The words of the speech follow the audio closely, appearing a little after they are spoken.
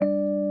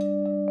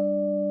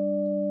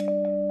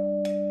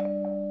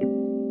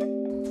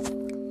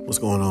What's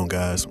going on,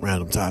 guys?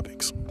 Random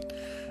topics.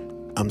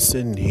 I'm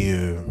sitting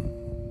here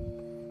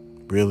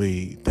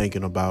really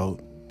thinking about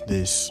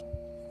this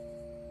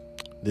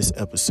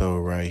episode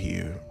right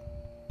here.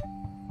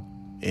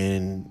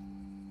 And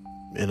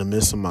in the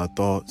midst of my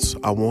thoughts,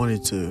 I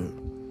want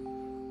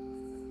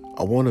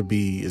to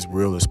be as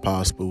real as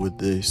possible with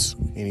this.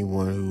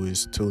 Anyone who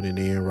is tuning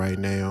in right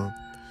now,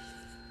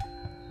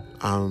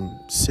 I'm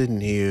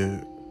sitting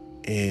here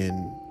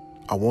and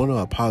I want to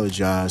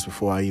apologize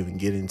before I even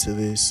get into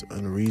this.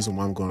 And the reason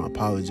why I'm going to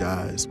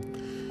apologize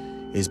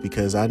is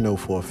because I know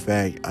for a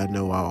fact, I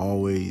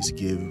always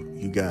give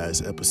you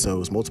guys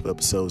multiple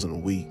episodes in a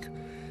week.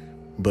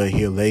 But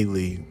here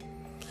lately,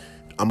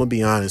 I'm going to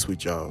be honest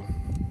with y'all.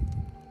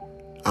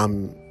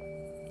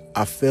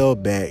 I fell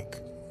back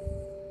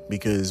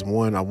because,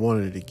 one, I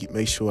wanted to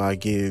make sure I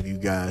give you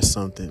guys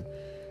something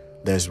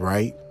that's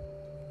right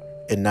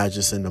and not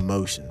just in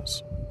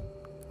emotions.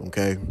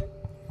 Okay?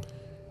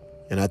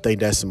 And I think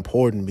that's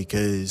important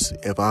because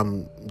if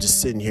I'm just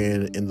sitting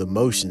here in the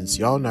emotions,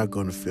 y'all not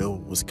going to feel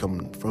what's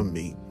coming from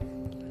me.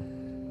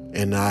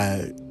 And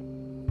I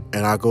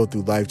go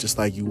through life just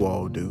like you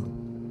all do.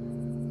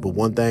 But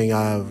one thing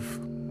I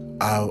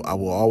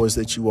will always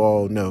let you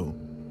all know,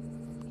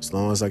 as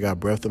long as I got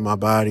breath in my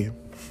body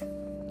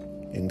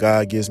and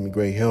God gives me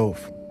great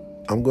health,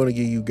 I'm going to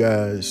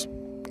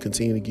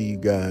continue to give you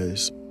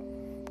guys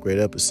great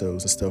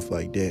episodes and stuff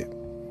like that.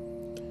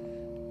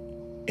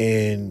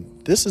 And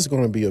this is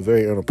going to be a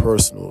very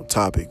interpersonal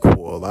topic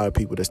for a lot of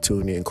people that's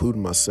tuning in,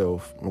 including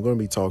myself. I'm going to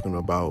be talking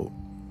about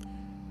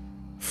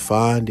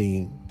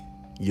finding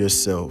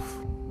yourself,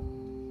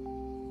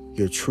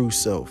 your true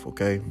self,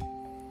 okay?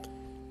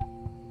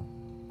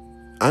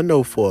 I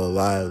know for a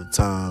lot of the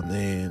time,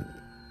 man,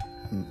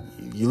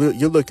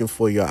 you're looking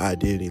for your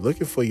identity.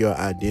 Looking for your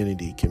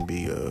identity can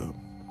be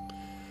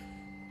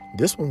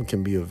this one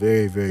can be a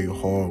very, very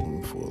hard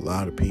one for a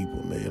lot of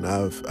people, man.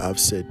 I've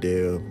sat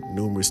there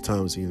numerous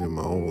times even in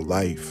my own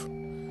life,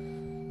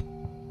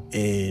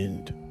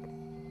 and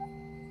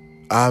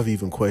I've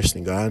even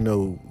questioned God. I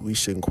know we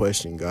shouldn't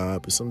question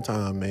God, but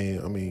sometimes,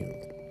 man, I mean,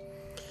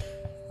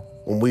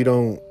 when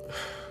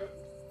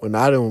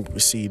I don't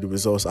receive the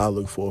results I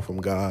look for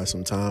from God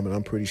sometime, and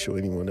I'm pretty sure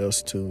anyone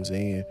else tunes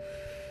in,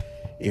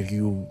 if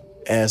you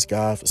ask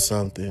God for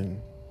something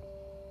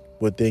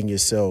within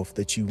yourself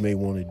that you may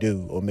want to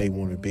do or may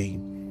want to be.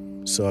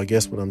 So I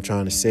guess what I'm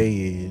trying to say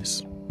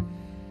is,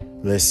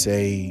 let's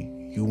say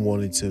you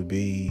wanted to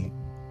be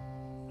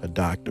a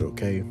doctor,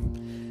 okay?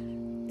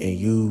 And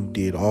you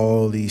did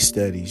all these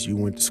studies. You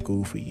went to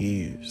school for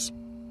years.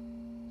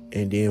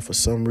 And then for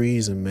some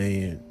reason,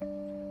 man,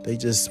 they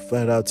just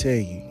flat out tell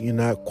you, you're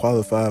not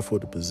qualified for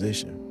the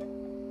position.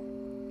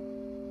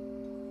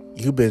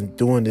 You've been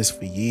doing this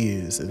for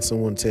years and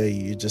someone tell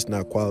you you're just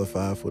not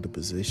qualified for the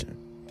position.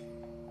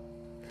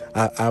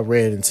 I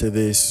ran into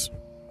this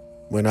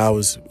when I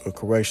was a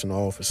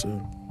correctional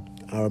officer.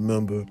 I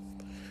remember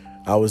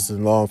I was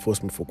in law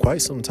enforcement for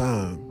quite some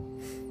time,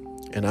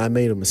 and I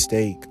made a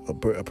mistake, a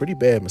pretty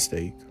bad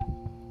mistake.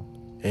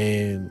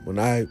 And when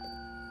I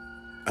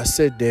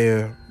sat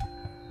there,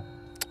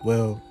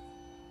 well,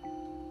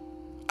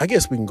 I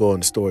guess we can go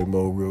into story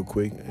mode real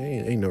quick.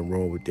 Ain't nothing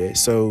wrong with that.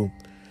 So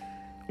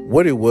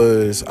what it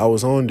was, I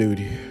was on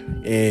duty,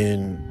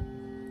 and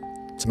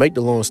to make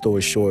the long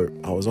story short,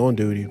 I was on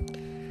duty.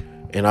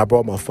 And I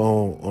brought my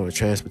phone on a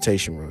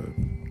transportation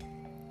run.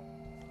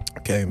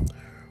 Okay.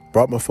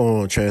 Brought my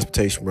phone on a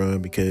transportation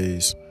run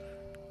because,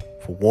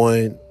 for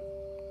one,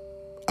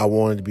 I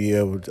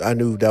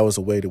knew that was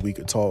a way that we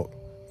could talk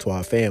to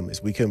our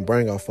families. We couldn't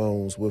bring our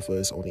phones with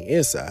us on the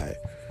inside.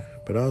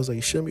 But I was like,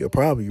 it shouldn't be a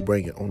problem you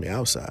bring it on the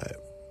outside.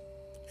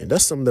 And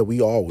that's something that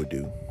we all would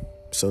do.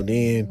 So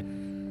then,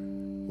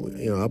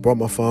 I brought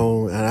my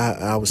phone and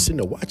I was sitting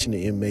there watching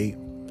the inmate.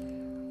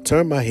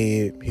 Turned my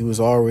head. He was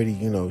already,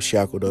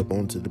 shackled up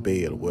onto the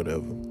bed or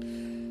whatever.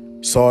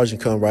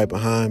 Sergeant come right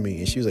behind me,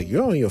 and she was like,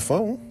 "You're on your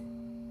phone?"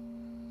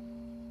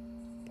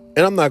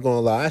 And I'm not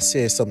gonna lie, I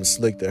said something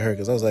slick to her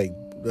because I was like,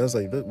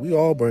 we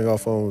all bring our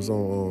phones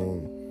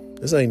on.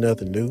 This ain't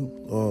nothing new,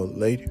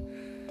 lady.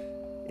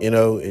 And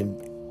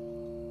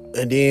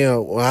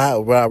then when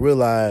I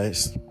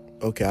realized,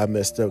 okay, I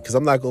messed up, because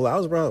I'm not gonna lie, I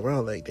was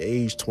around like the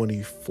age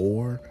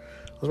 24. I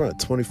was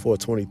around 24,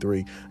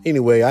 23.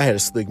 Anyway, I had a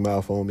slick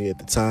mouth on me at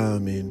the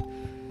time, and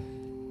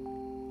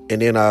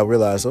then I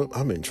realized,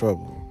 I'm in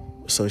trouble.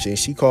 So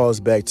she calls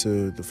back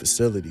to the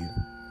facility.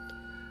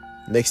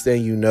 Next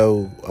thing you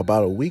know,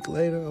 about a week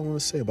later, it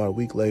was about a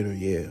week later,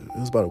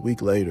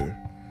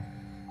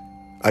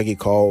 I get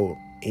called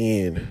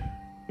in,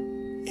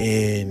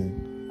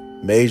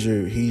 and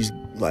Major, he's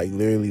like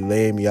literally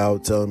laying me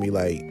out, telling me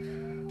like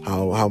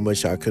how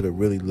much I could have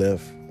really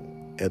left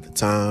at the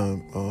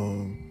time.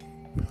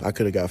 I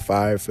could have got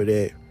fired for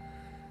that.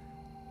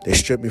 They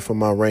stripped me from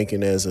my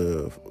ranking as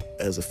a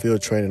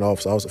field training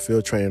officer. I was a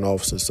field training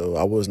officer, so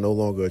I was no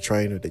longer a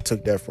trainer. They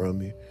took that from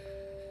me.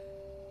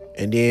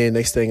 And then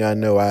next thing I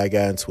know, I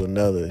got into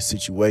another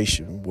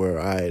situation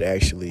where I had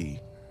actually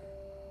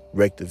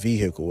wrecked the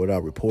vehicle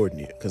without reporting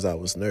it because I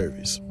was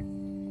nervous.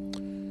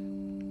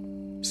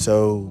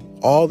 So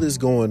all this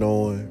going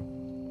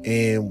on,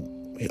 and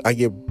I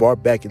get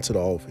brought back into the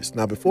office.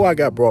 Now, before I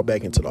got brought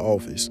back into the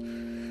office,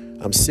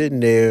 I'm sitting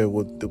there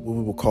with what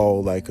we would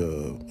call it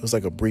was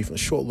like a briefing, a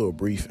short little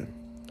briefing.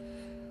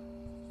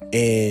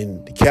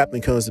 And the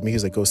captain comes to me,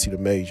 he's like, go see the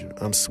major.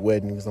 I'm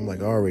sweating because I'm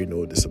like, I already know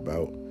what this is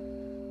about.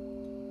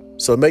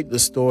 So to make the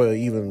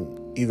story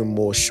even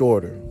more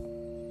shorter,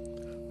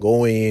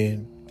 go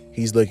in,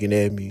 he's looking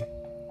at me.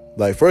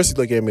 Like, first he's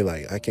looking at me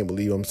like, I can't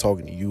believe I'm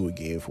talking to you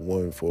again,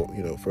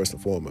 first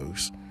and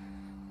foremost.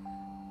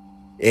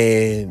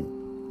 And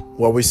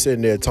while we're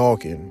sitting there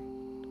talking,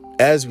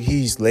 as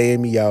he's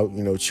laying me out,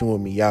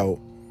 chewing me out,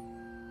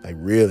 like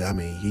really,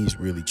 he's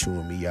really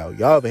chewing me out.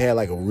 Y'all ever had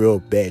like a real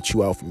bad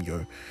chew out from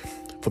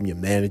your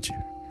manager?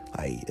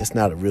 Like, it's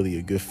not really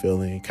a good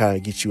feeling. It kind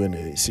of gets you in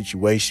a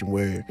situation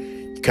where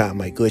you kind of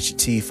might glitch your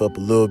teeth up a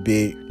little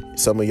bit.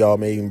 Some of y'all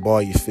may even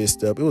ball your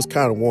fist up. It was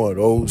kind of one of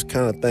those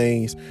kind of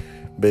things.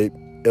 But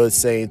at the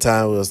same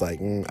time, it was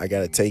like, I got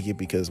to take it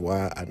because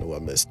why? I know I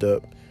messed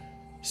up.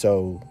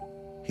 So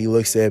he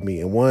looks at me,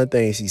 and one of the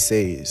things he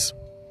says,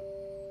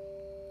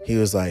 he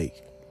was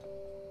like,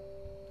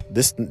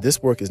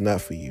 this work is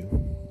not for you.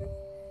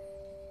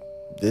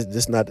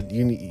 This not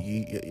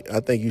you. I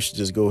think you should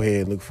just go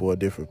ahead and look for a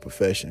different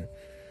profession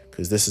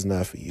because this is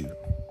not for you.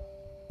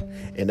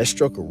 And that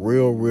struck a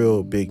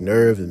real big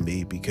nerve in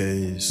me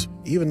because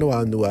even though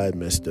I knew I had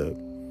messed up,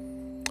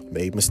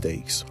 made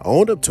mistakes, I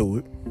owned up to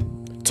it.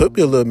 Took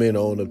me a little minute to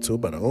own up to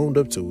it, but I owned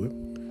up to it.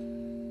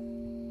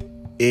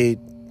 It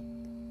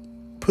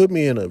put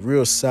me in a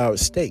real sour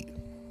state.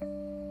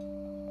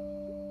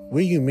 What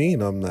do you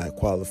mean I'm not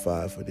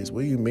qualified for this?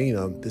 What do you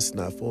mean this is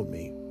not for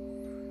me?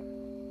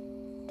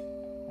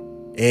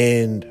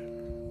 And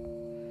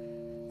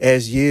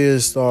as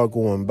years started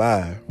going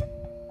by,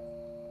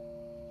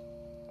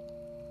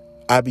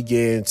 I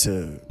began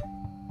to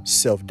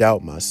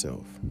self-doubt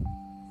myself.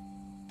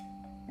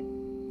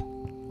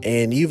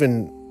 And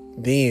even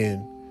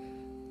then,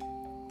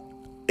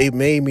 it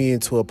made me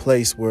into a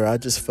place where I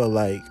just felt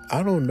like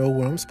I don't know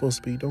what I'm supposed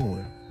to be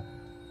doing.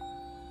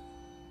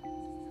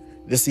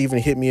 This even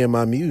hit me in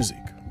my music.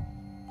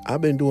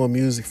 I've been doing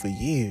music for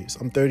years.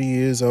 I'm 30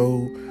 years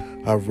old.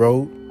 I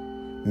wrote,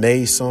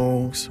 made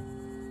songs,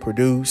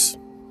 produced,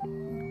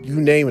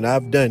 you name it,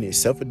 I've done it,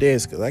 except for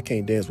dance, because I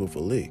can't dance with a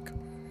lick.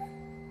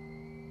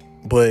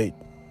 But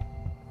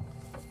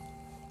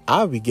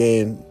I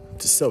began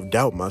to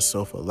self-doubt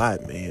myself a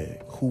lot, man.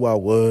 Who I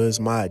was,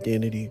 my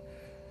identity,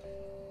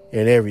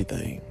 and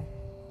everything.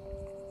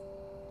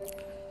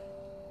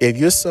 If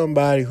you're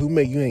somebody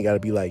you ain't got to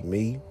be like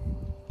me.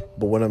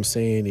 But what I'm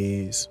saying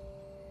is,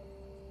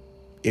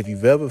 if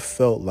you've ever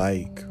felt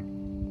like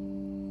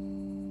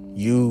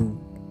you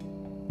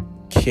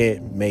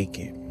can't make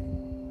it,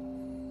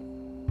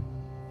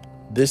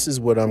 this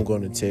is what I'm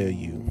going to tell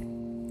you.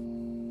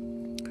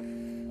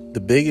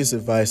 The biggest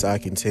advice I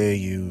can tell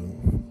you,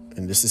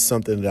 and this is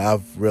something that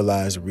I've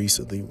realized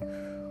recently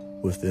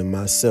within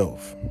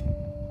myself.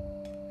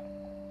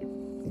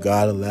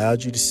 God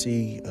allowed you to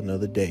see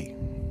another day.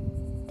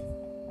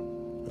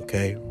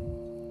 Okay?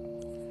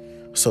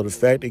 So the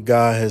fact that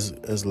God has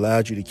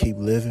allowed you to keep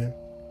living,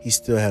 He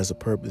still has a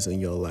purpose in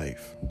your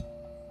life.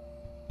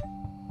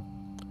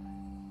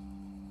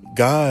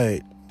 God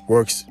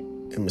works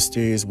in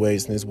mysterious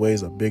ways, and His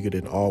ways are bigger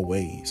than all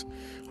ways.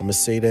 I'm going to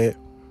say that.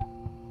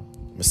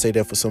 I'm going to say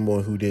that for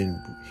someone who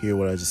didn't hear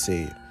what I just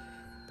said.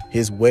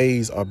 His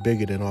ways are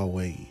bigger than all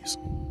ways.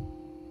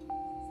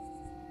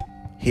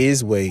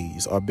 His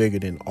ways are bigger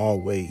than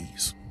all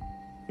ways.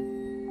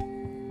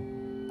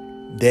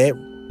 That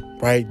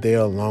right there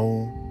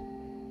alone,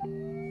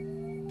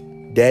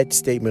 that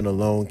statement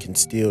alone can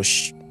still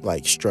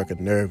strike a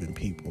nerve in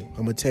people.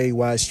 I'm going to tell you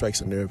why it strikes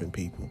a nerve in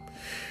people.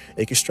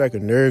 It can strike a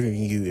nerve in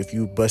you if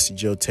you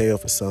busted your tail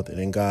for something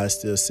and God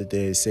still sit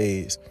there and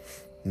says,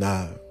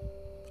 nah,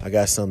 I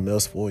got something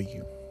else for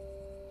you.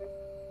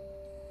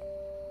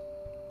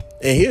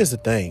 And here's the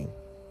thing.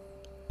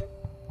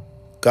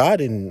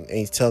 God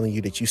ain't telling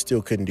you that you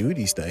still couldn't do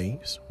these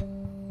things.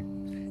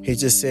 He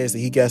just says that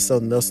He got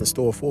something else in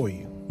store for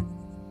you.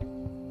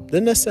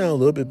 Doesn't that sound a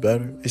little bit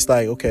better? It's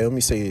like, okay, let me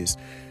say this.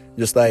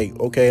 Just like,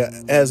 okay,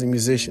 as a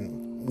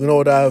musician, you know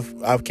what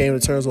I've came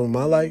to terms with in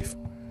my life?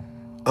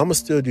 I'm going to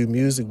still do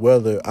music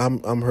whether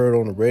I'm heard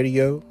on the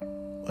radio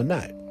or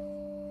not.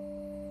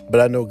 But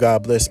I know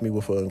God blessed me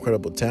with an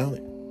incredible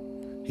talent.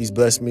 He's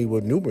blessed me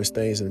with numerous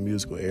things in the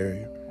musical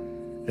area.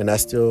 And I'm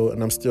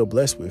still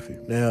blessed with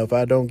it. Now, if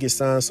I don't get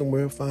signed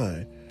somewhere,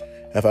 fine.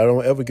 If I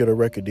don't ever get a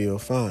record deal,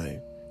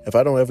 fine. If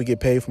I don't ever get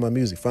paid for my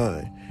music,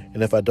 fine.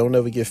 And if I don't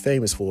ever get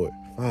famous for it,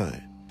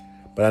 fine.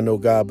 But I know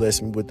God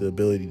blessed me with the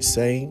ability to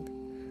sing.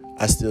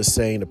 I still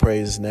sing to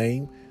praise His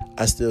name.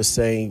 I still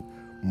sing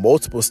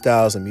multiple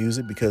styles of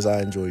music because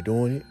I enjoy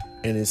doing it.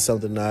 And it's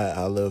something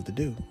I love to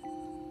do.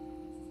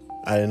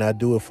 And I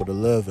do it for the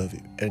love of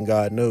it. And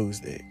God knows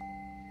that.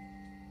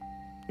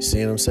 You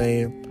see what I'm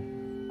saying?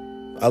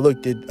 I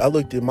looked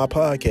at my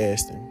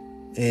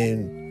podcasting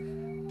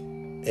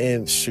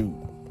and shoot,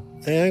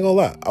 I ain't gonna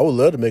lie, I would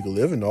love to make a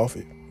living off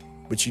it.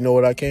 But you know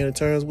what I came to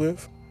terms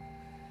with?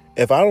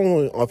 If I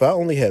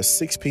only have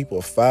 6 people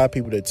or 5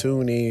 people that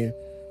tune in,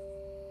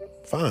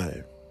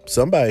 fine.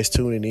 Somebody's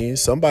tuning in.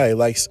 Somebody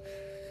likes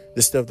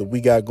the stuff that we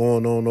got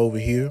going on over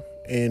here.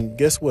 And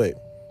guess what?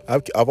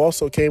 I've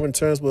also came in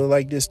terms with it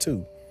like this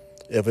too.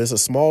 If it's a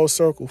small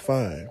circle,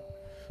 fine.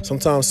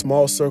 Sometimes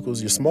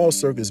your small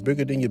circle is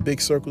bigger than your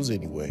big circles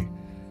anyway.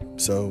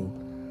 So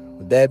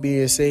with that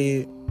being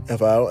said,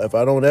 if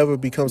I don't ever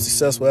become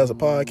successful as a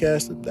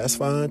podcaster, that's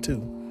fine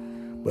too.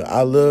 But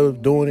I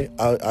love doing it.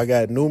 I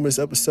got numerous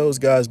episodes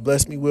God's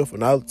blessed me with,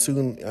 and I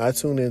tune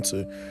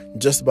into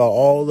just about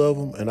all of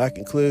them, and I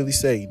can clearly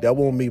say that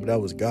wasn't me, but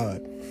that was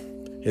God.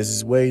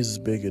 His ways is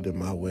bigger than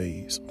my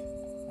ways.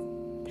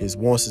 His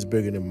wants is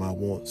bigger than my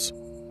wants.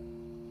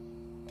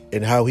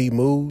 And how he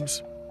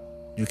moves,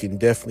 you can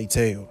definitely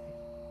tell.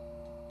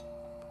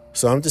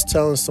 So I'm just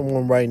telling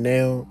someone right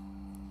now,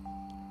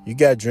 you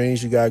got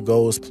dreams, you got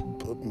goals,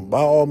 by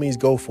all means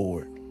go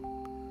for it.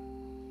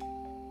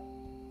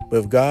 But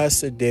if God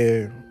sit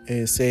there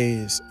and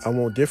says, I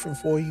want different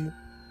for you,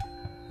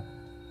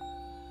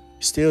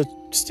 still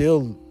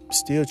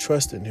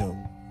trust in him.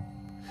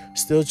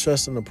 Still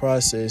trust in the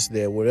process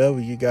that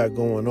whatever you got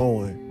going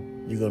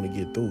on, you're going to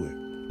get through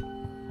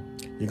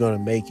it. You're going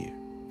to make it.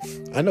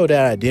 I know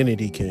that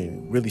identity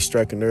can really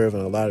strike a nerve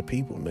in a lot of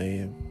people,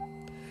 man.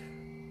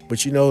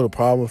 But you know the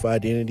problem with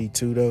identity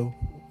too, though?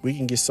 We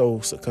can get so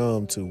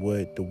succumbed to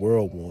what the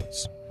world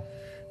wants.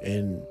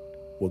 And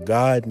what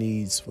God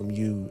needs from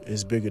you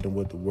is bigger than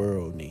what the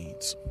world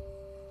needs.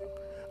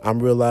 I'm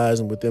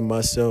realizing within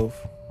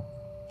myself,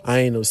 I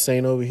ain't no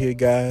saint over here,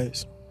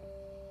 guys.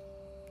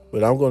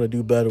 But I'm going to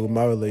do better with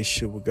my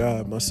relationship with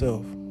God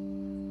myself.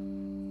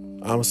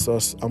 I'm going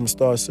to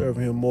start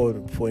serving him more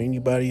than for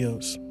anybody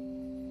else.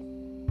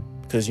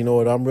 Because you know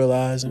what I'm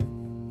realizing?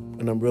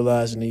 And I'm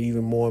realizing it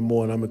even more and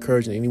more. And I'm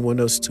encouraging anyone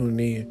else tuning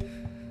in,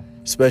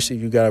 especially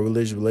if you got a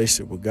religious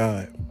relationship with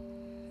God.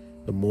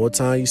 The more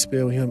time you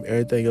spend with him,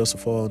 everything else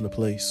will fall into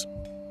place.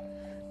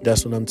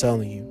 That's what I'm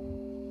telling you.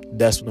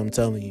 That's what I'm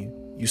telling you.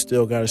 You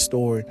still got a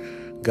story.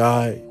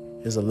 God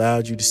has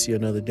allowed you to see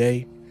another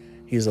day.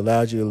 He's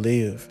allowed you to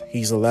live.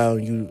 He's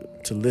allowing you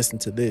to listen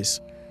to this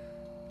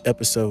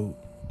episode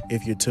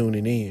if you're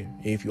tuning in.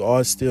 If you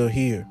are still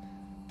here,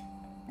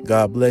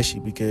 God bless you,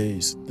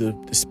 because the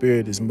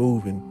Spirit is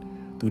moving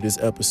through this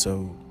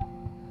episode.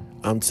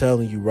 I'm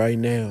telling you right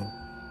now,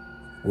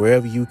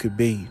 wherever you could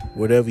be,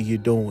 whatever you're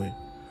doing,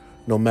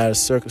 no matter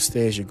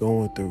circumstance you're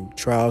going through,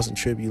 trials and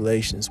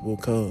tribulations will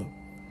come.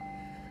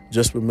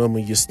 Just remember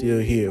you're still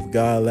here. If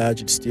God allowed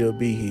you to still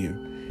be here,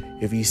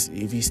 if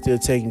he's still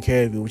taking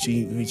care of you, which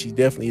he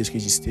definitely is,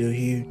 because you're still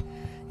here,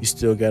 you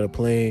still got a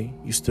plan,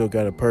 you still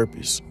got a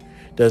purpose.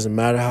 Doesn't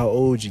matter how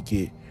old you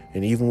get.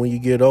 And even when you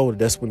get older,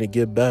 that's when it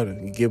get better.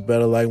 You get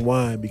better like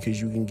wine, because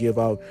you can give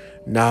out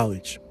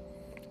knowledge.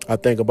 I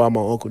think about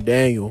my Uncle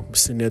Daniel. I'm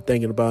sitting there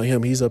thinking about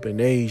him. He's up in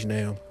age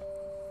now.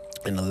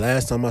 And the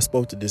last time I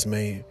spoke to this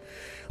man,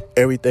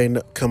 everything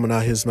coming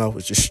out his mouth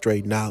was just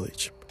straight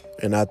knowledge.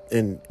 And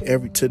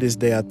to this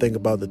day, I think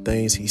about the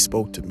things he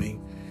spoke to me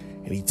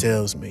and he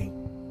tells me.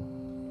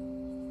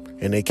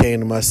 And they came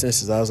to my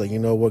senses. I was like, you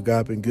know what?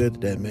 God been good to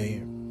that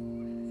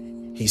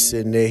man. He's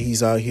sitting there,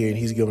 he's out here, and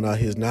he's giving out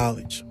his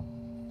knowledge.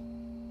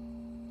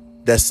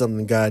 That's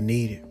something God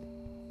needed.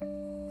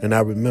 And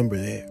I remember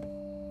that.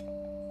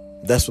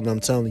 That's what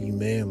I'm telling you,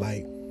 man.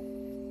 Like,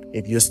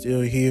 if you're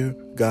still here,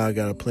 God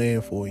got a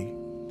plan for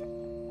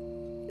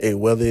you. And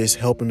whether it's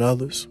helping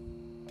others,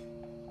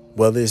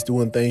 whether it's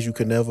doing things you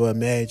could never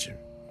imagine,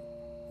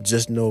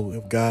 just know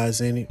if God's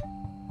in it,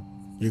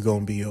 you're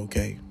going to be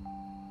okay.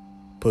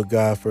 Put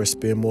God first,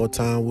 spend more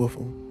time with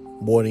him,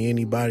 more than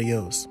anybody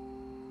else.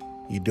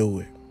 You do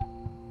it.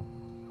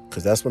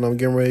 Because that's what I'm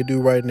getting ready to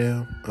do right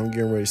now. I'm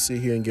getting ready to sit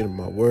here and get in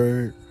my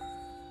word.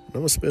 And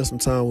I'm going to spend some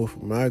time with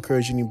him. I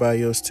encourage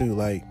anybody else too.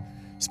 Like,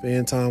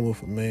 spend time with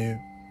him,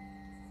 man.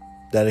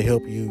 That'll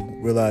help you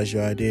realize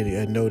your identity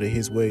and know that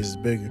his ways is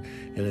bigger,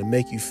 and it'll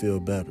make you feel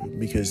better.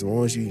 Because as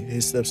long as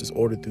his steps is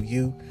ordered through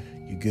you,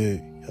 you're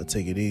good. Y'all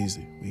take it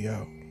easy. We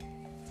out.